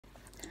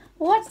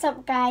What's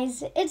up,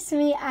 guys? It's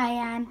me,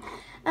 Ayan,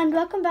 and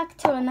welcome back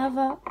to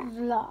another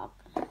vlog.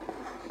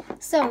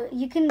 So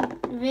you can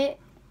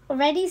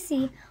already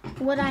see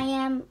what I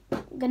am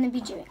gonna be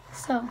doing.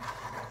 So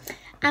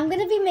I'm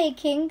gonna be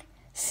making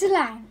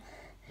slime.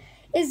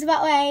 Is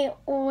what I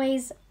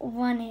always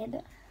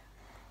wanted.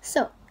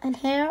 So, and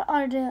here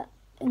are the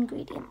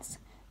ingredients: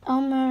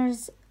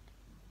 Elmer's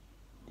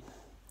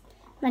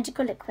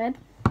magical liquid,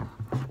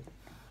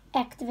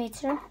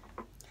 activator,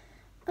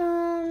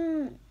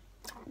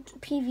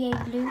 PVA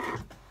glue.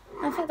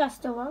 I think that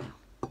still works.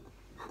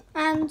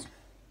 And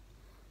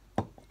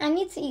I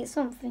need to eat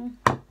something.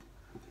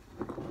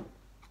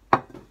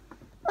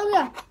 Oh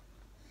yeah,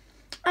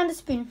 and a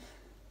spoon.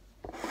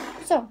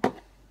 So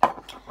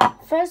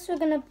first we're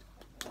gonna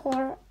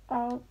pour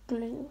our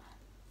glue.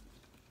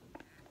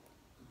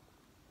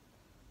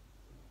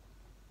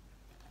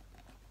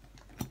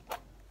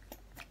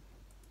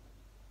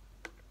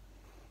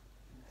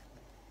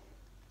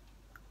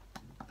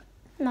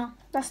 No,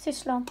 that's too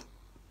slow.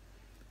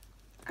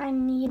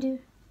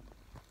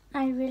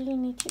 I really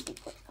need to do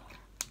it.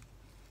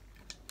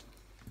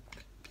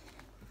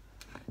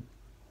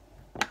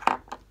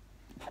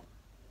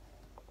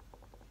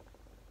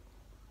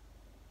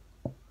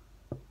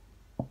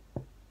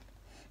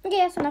 Okay,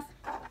 that's enough.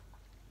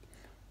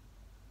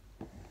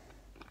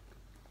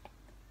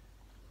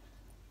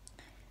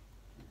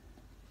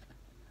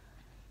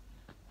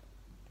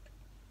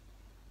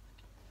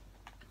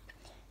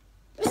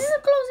 This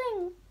isn't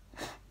closing.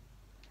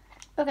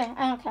 Okay,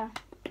 I don't care.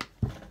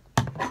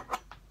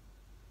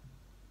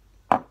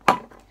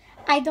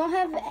 I don't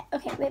have.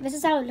 Okay, wait. This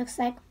is how it looks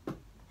like.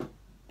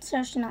 It's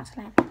actually not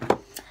slime.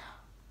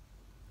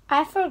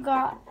 I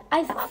forgot.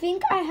 I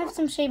think I have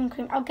some shaving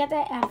cream. I'll get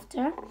that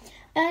after.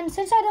 And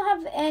since I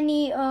don't have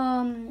any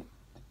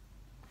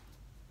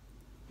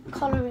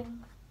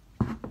coloring,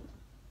 I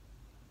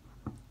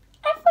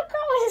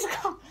forgot what it's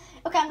called.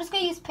 Okay, I'm just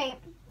gonna use paint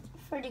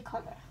for the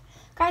color.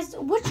 Guys,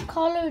 which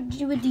color do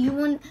you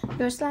want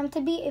your slime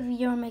to be if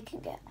you're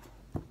making it?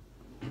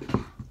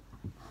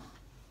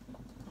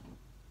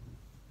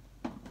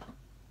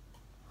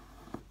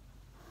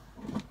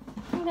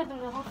 I'm gonna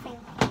do the whole thing.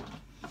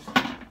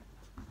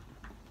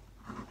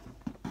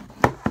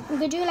 I'm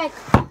gonna do like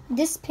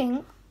this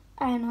pink,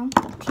 I don't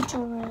know, peach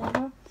or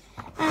whatever.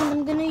 And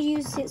I'm gonna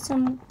use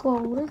some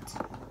gold.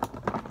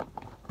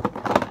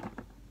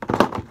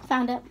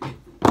 Found it.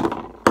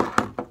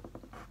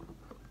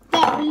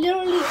 That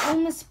literally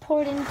almost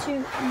poured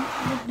into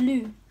the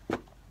glue.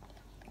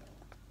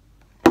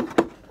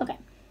 Okay.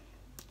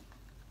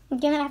 I'm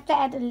gonna have to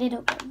add a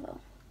little bit though.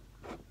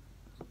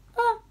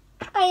 Oh,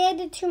 I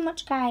added too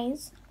much,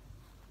 guys.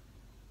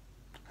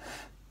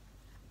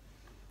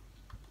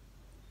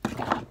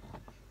 Okay.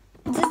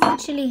 This is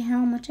actually how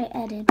much I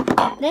added.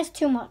 That's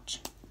too much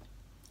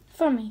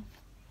for me.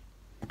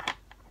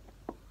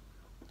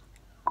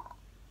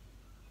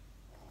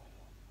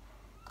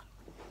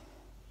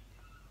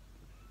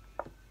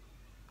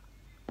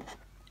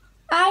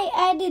 I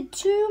added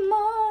too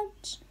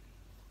much.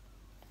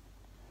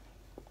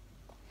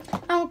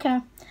 I don't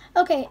care.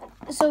 Okay,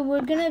 so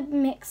we're gonna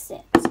mix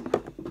it.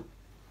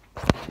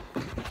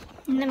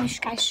 Let me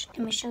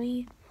show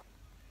you.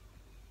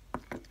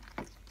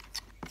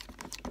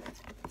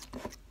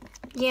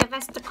 Yeah,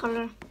 that's the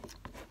color.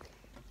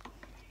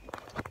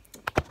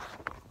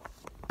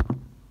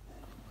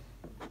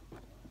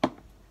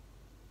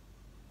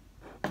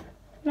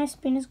 My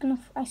spoon is gonna,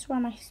 I swear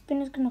my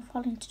spoon is gonna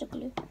fall into the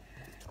glue.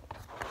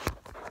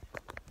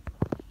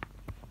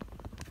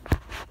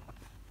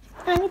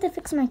 I need to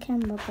fix my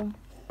camera, bro.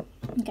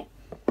 Okay.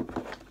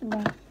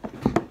 Bro.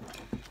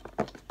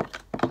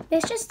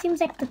 This just seems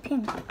like the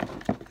pink.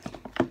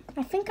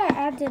 I think I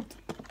added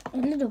a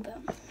little bit.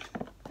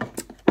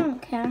 I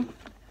don't care.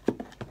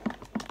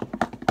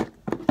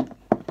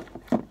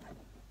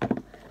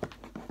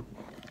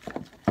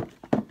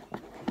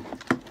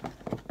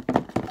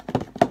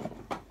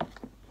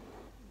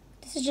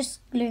 This is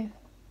just glue.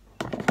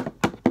 I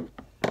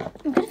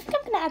think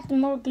I'm gonna add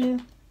more glue.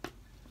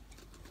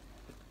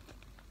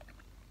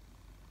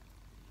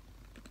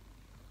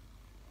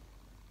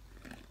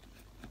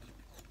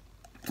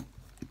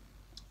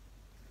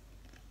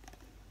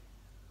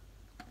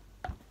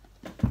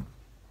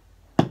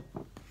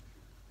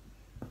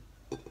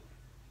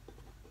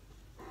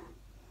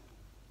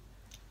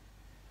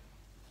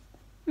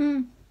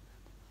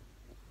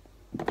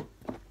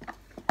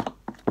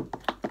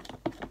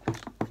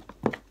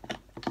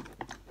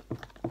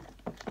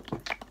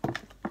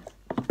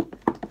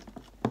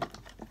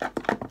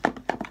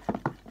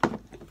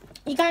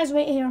 You guys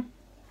wait here.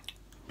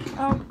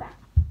 I'll be back.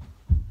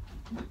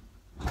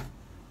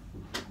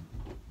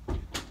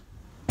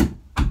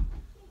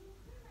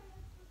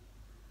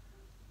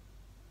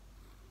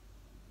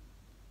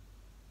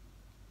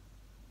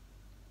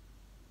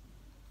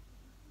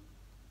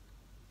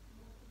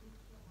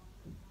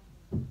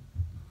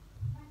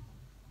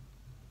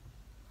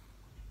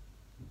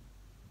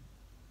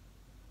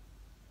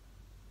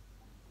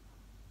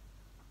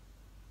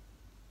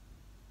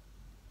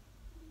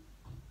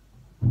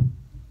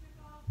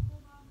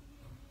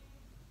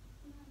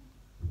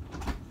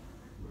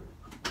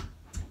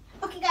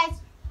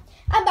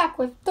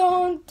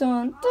 dun,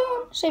 dun,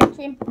 dun. Shaving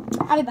cream.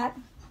 I'll be back.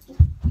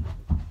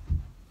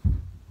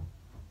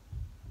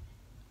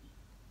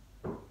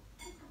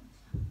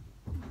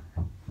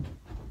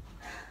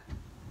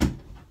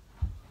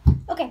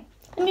 Okay,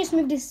 let me just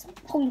move this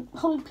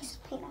whole piece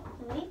of paint out.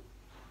 Ready?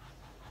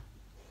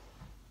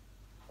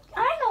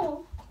 I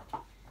know.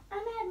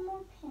 I'm gonna add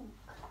more pink.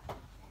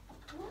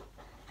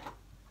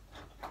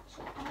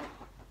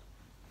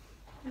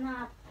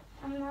 Nah,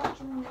 I'm not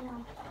doing that.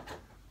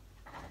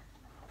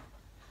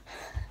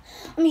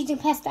 I'm using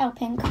pastel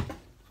pink.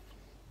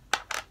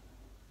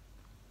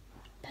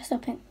 Pastel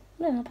pink.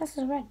 No,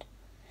 pastel red.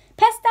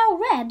 Pastel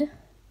red?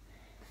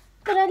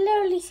 But it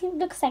literally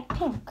looks like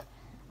pink.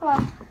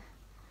 Well,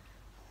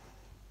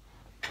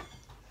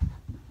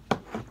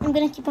 I'm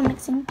gonna keep on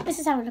mixing. This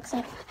is how it looks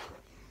like.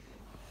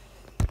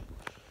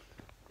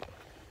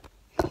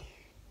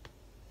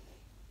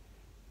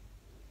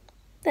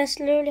 That's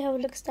literally how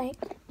it looks like.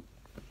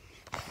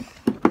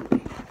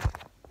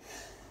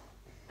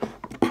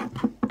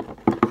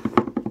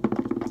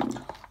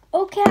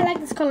 Okay, I like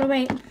this color.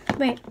 Wait.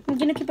 I'm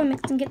gonna keep on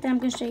mixing it, then I'm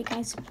gonna show you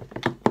guys.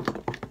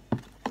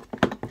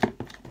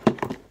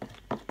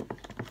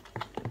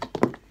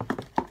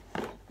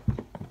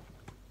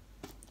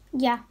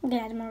 Yeah, I'm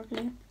gonna add more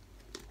glue.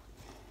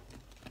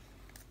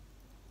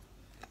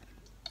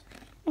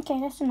 Okay,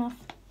 that's enough.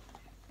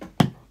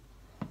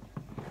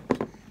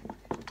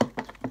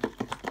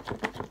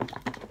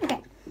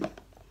 Okay,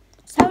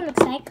 that's how it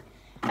looks like.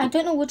 I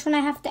don't know which one I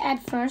have to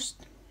add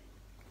first.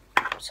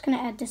 I'm just gonna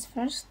add this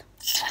first.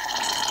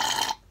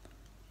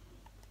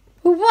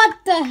 What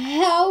the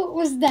hell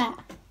was that?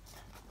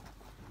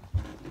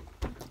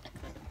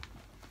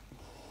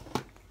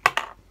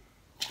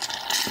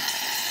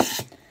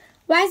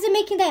 Why is it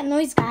making that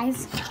noise,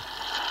 guys?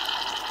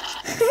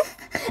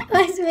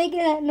 Why is it making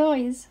that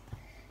noise?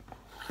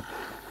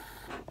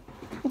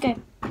 Okay.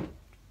 I'm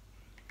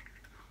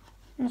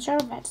not sure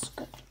if that's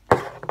good.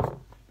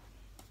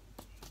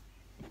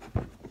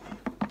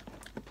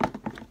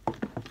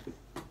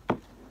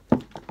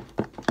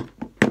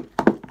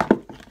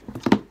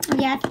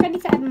 Yeah, I think I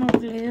need to add more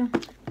glue.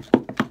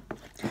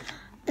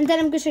 And then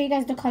I'm going to show you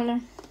guys the color.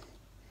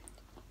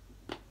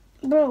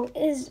 Bro,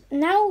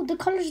 now the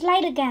color's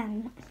light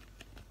again.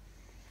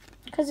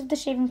 Because of the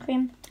shaving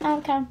cream. I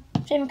don't care.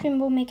 Shaving cream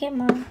will make it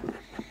more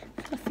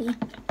fluffy.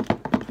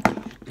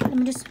 Let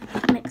me just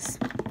mix.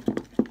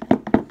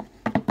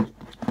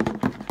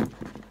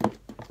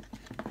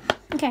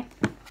 Okay.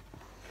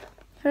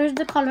 Here's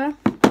the color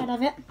out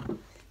of it.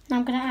 Now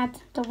I'm going to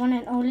add the one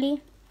and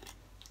only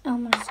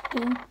Elmer's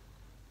glue.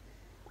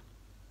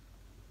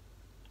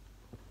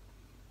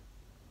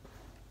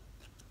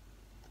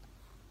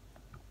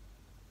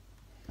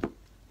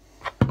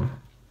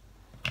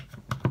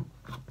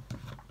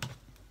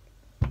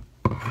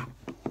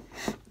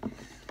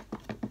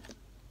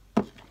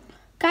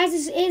 Guys,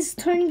 this is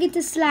turning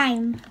into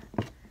slime.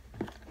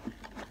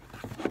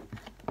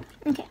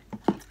 Okay,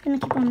 I'm gonna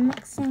keep on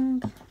mixing.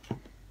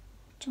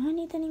 Do I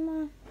need any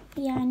more?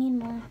 Yeah, I need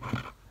more.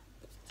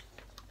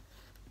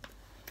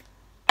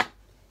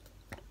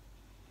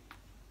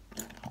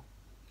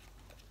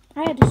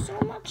 I had so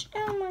much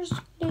Elmer's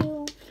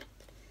glue.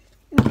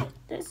 Okay,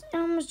 there's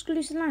Elmer's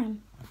glue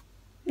slime.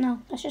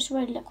 No, that's just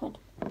red liquid.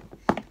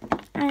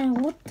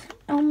 And what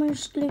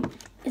Elmer's glue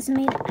is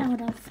made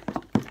out of.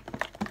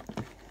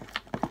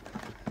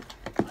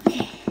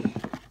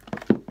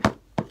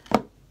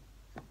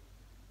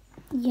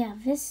 Yeah,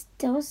 this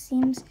still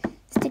seems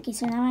sticky,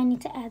 so now I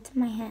need to add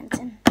my hands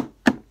in.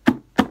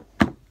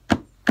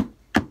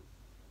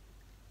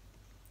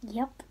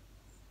 Yep,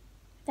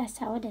 that's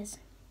how it is.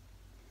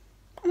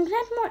 I'm gonna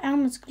add more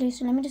Elmer's glue,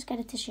 so let me just get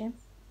a tissue.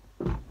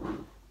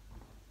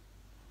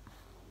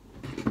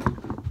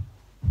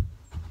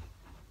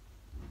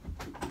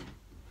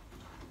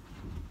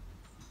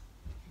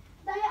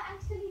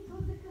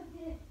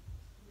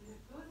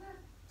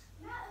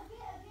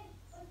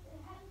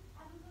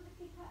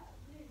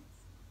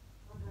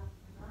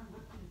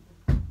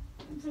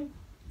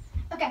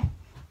 Okay.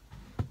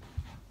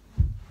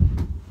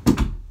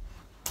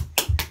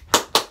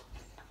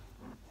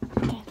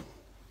 Okay.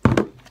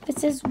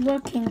 This is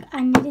working.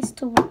 I need this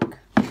to work.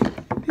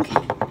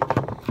 Okay.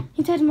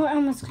 Need to add more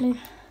Elmer's glue.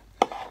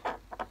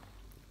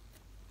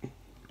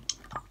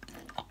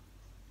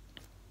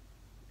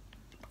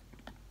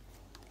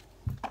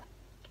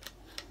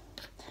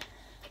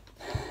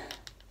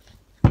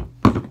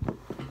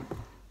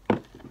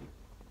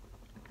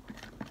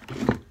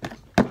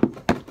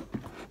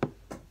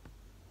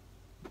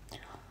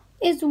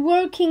 It's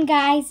working,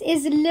 guys.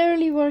 It's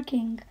literally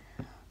working.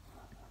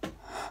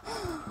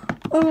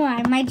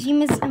 Alright, my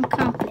dream is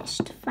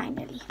accomplished,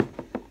 finally.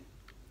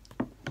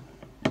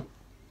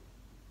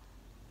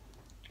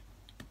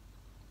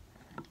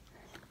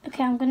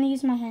 Okay, I'm gonna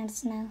use my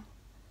hands now.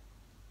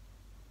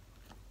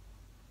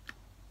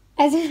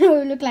 I didn't know it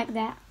would look like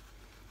that.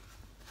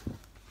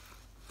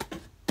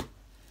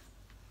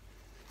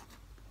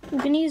 I'm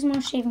gonna use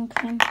more shaving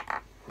cream.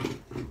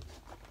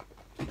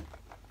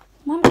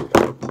 Mom.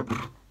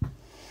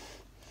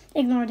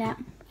 Ignore that.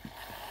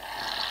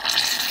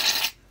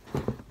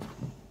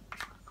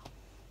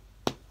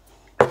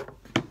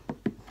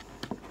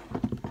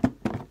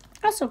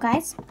 Also,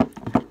 guys,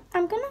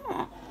 I'm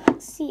gonna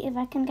see if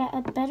I can get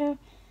a better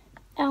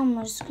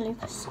Elmer's glue.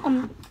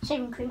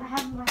 Shaving cream. I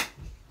have more.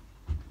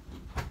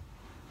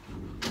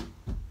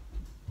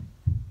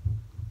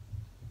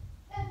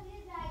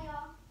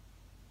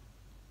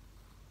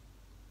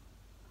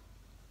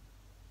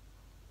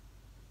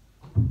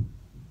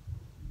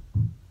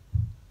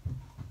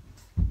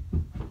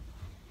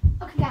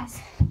 Okay, guys,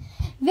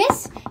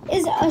 this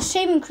is a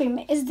shaving cream.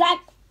 It's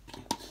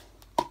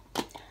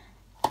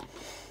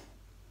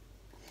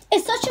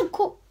such a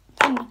cool.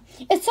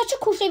 It's such a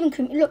cool shaving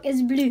cream. Look,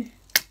 it's blue.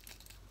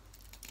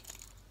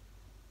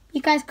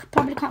 You guys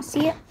probably can't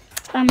see it,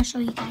 but I'm gonna show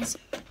you guys.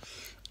 Can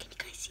you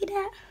guys see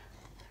that?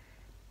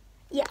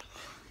 Yeah.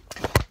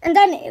 And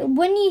then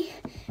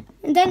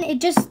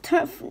it just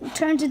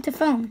turns into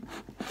foam.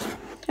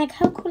 Like,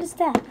 how cool is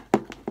that?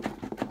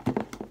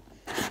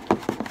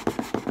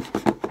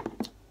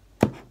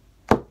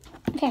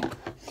 Okay,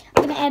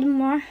 I'm gonna add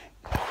more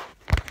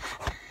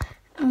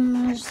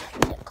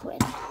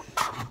liquid.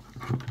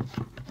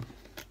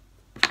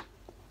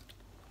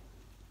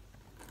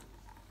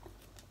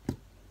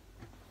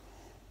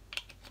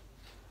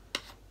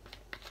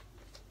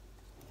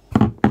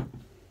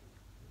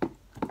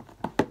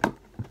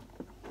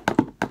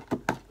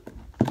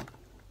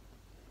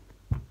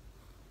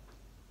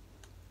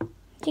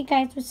 Okay,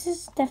 guys, this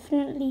is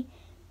definitely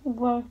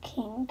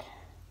working.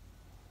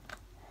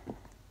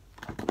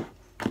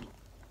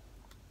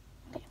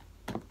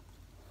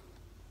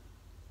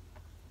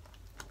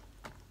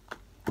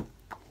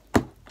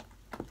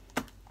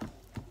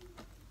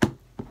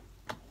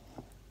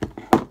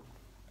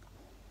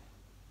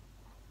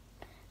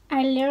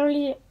 I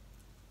literally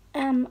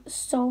am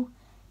so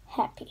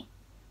happy.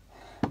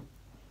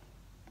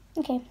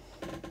 Okay,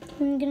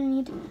 I'm gonna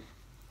need to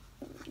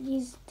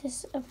use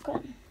this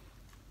gun.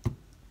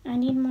 I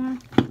need more.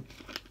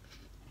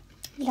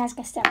 You guys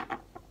can start.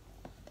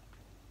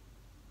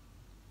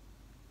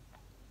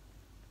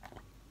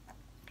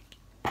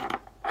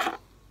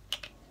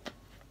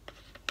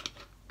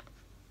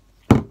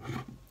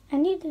 I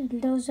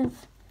need loads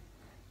of.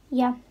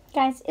 Yeah,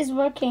 guys, it's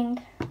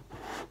working.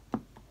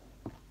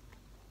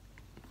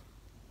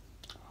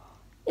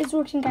 It's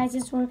working, guys.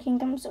 It's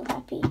working. I'm so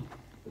happy.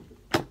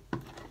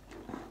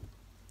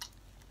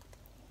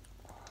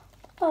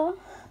 Oh,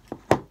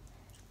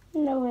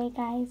 no way,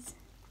 guys.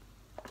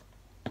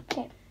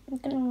 Okay, I'm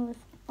gonna remove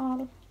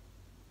all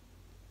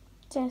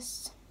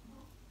this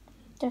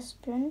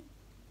spoon.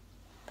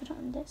 Put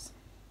on this.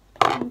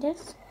 Put on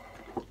this.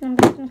 And I'm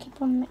just gonna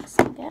keep on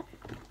mixing it.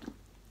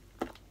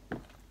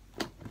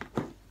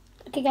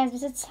 Okay, guys,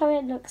 this is how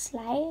it looks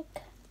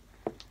like.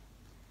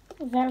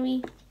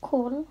 Very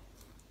cool.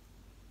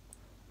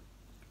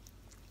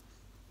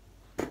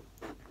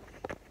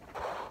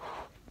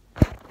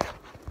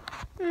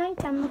 My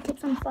camera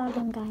keeps on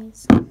falling,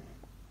 guys.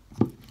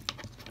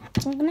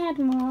 I'm gonna add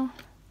more,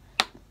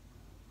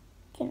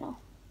 you know.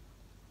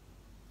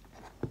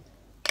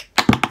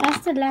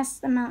 That's the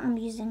last amount I'm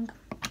using,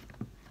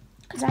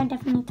 because I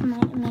definitely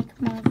might make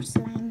more of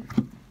slime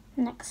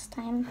next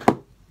time.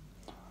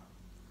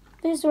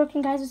 This is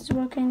working, guys. It's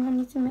working. I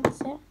need to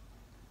mix it.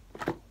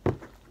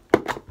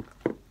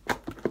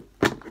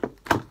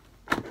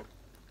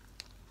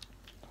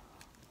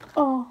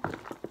 Oh.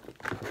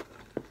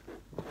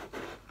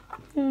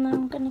 And now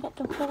I'm gonna get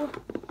the whole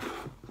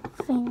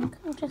thing.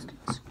 I'm just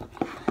gonna scrape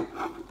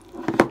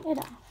it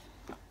off.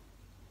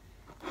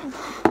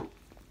 Okay.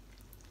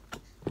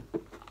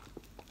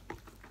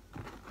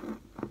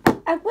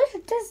 I wish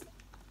this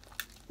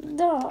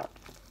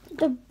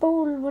the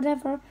bowl,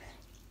 whatever.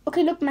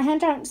 Okay, look, my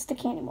hands aren't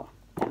sticky anymore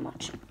that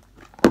much.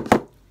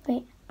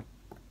 Wait.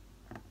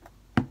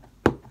 I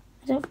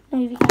don't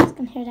know if you guys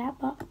can hear that,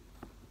 but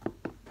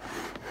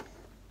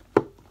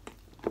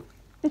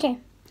okay.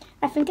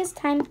 I think it's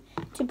time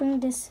to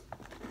bring this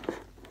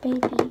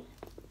baby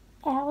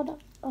out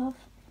of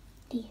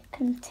the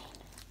container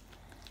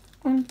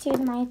onto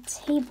my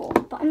table.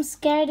 But I'm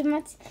scared it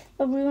might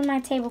ruin my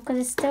table because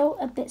it's still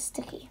a bit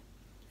sticky.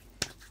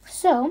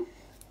 So,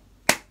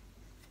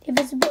 if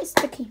it's a bit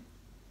sticky,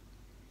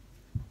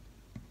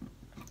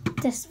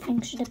 this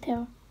thing should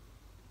appear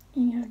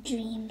in your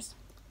dreams.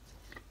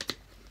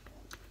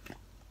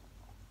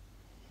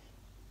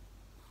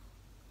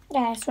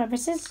 Yeah, I swear,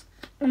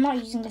 I'm not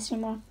using this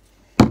anymore.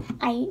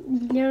 I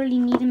literally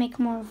need to make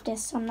more of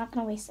this, so I'm not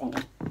going to waste any.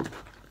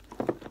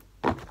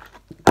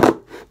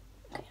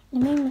 Okay,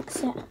 let me mix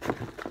it.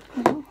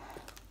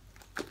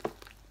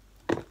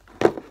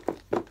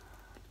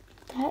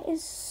 That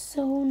is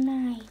so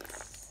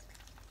nice.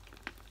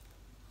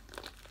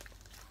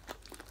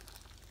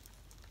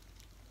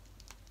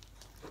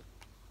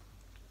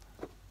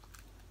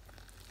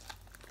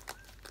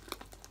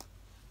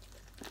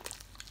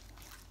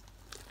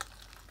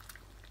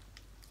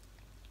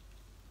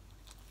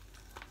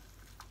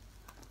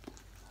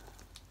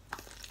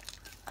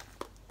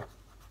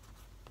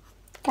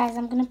 Guys,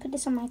 I'm going to put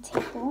this on my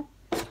table.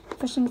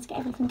 First, I need to get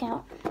everything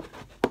out.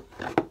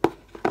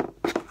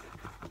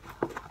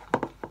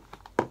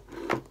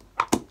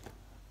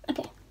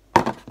 Okay.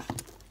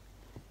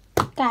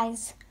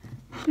 Guys,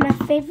 my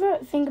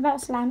favorite thing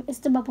about slime is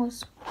the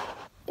bubbles.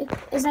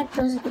 It's like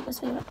those are people's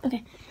favorite.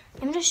 Okay,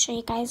 let me just show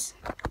you guys.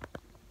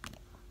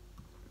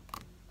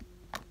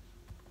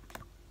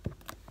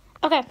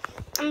 Okay, I'm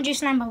gonna do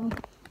slime bubble.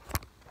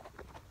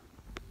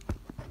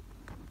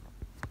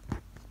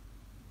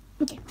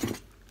 Okay,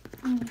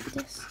 I'm gonna make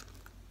this.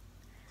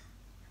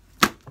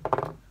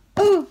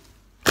 Oh!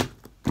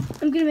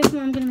 I'm gonna make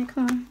more, I'm gonna make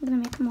more, I'm gonna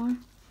make more.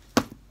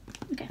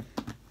 Okay.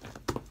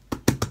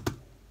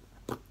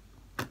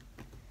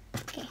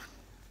 Okay.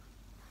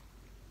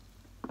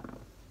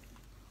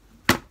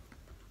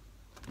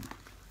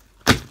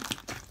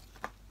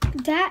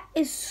 That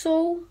is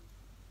so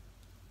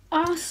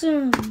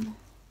awesome.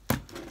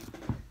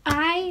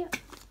 I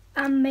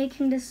am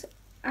making this.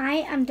 I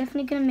am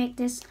definitely gonna make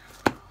this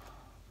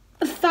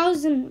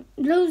 1,000,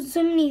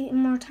 so many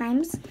more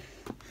times.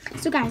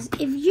 So guys,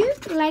 if you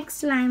like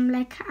slime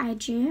like I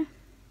do,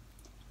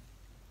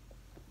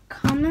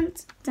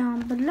 comment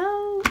down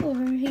below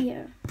over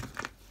here.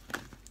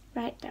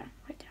 Right there,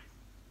 right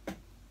there.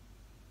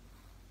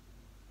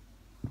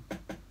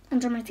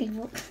 Under my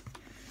table.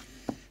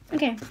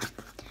 Okay, I'm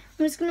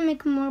just gonna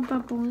make more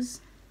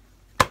bubbles.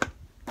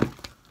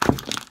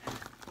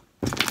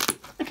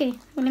 Okay,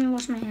 well, let me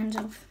wash my hands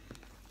off.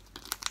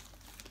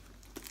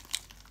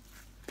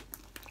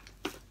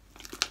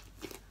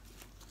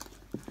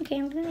 Okay,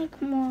 I'm gonna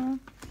make more.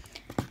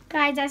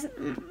 Guys,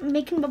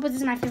 making bubbles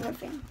is my favorite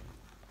thing.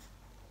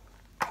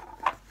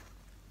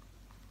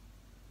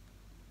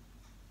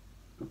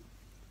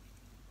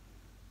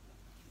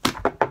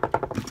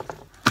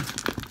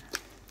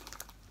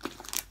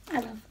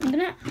 I'm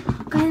gonna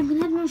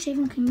add more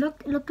shaving cream.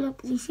 Look, do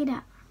you see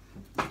that?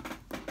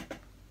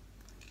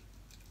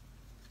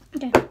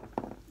 Okay, I'm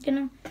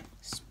gonna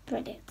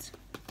spread it.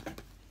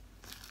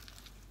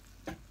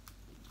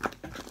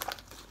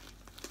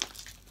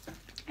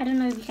 I don't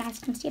know if you guys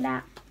can see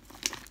that,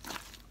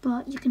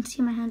 but you can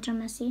see my hands are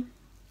messy.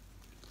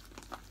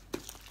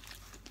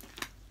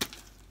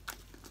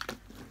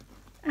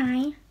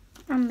 I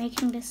am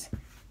making this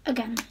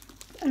again,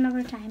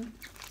 another time.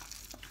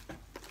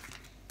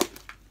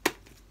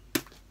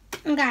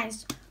 And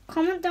guys,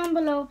 comment down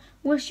below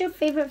what's your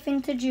favorite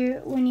thing to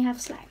do when you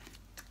have slime.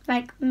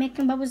 Like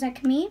making bubbles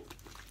like me.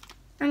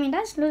 I mean,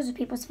 that's loads of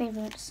people's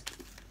favorites.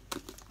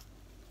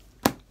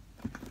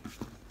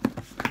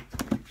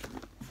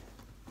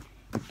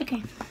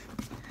 Okay.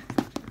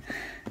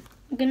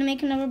 I'm gonna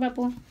make another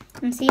bubble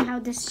and see how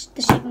the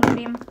shaving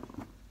cream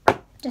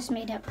just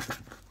made up.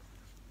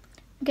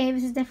 Okay,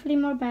 this is definitely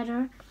more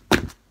better.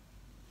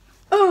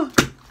 Oh!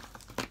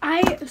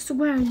 I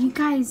swear, you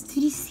guys,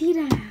 did you see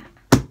that?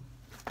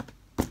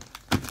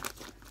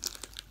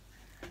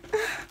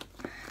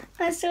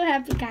 I'm so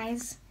happy,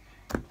 guys.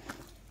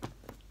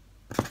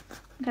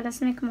 Okay,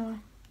 let's make more.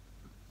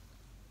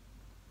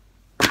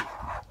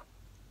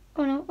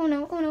 Oh no, oh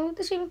no, oh no,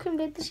 the shaving cream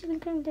did, the shaving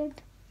cream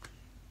did.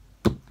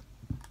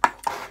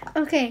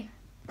 Okay,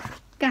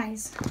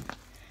 guys,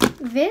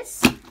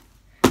 this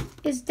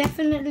is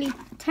definitely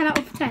 10 out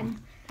of 10.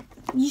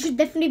 You should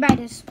definitely buy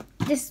this.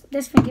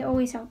 This thing, it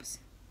always helps.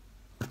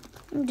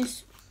 Let me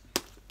just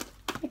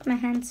make my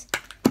hands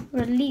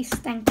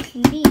released and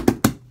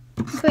clean.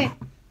 Okay.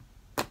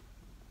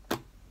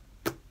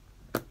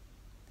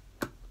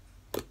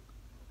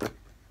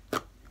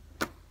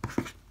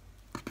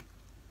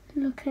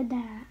 Look at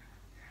that.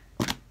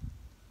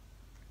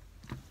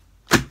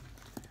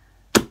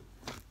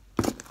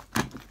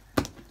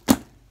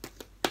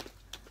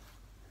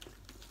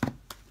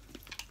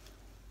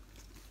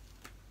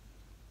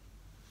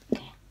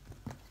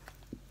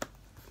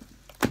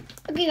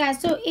 Okay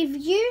guys, so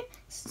if you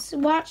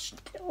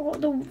watched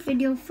the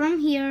video from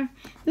here,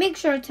 make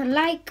sure to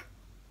like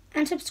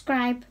and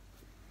subscribe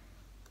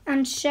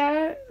and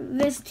share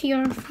this to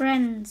your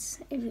friends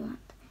if you want.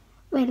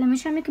 Wait, let me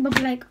try to make a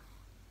bubble like...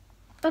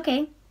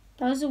 Okay,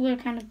 that was a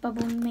weird kind of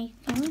bubble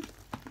making.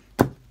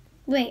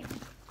 Wait.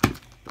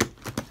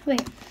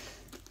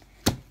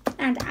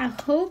 And I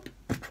hope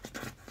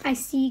I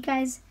see you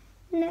guys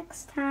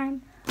next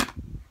time.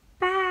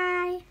 Bye.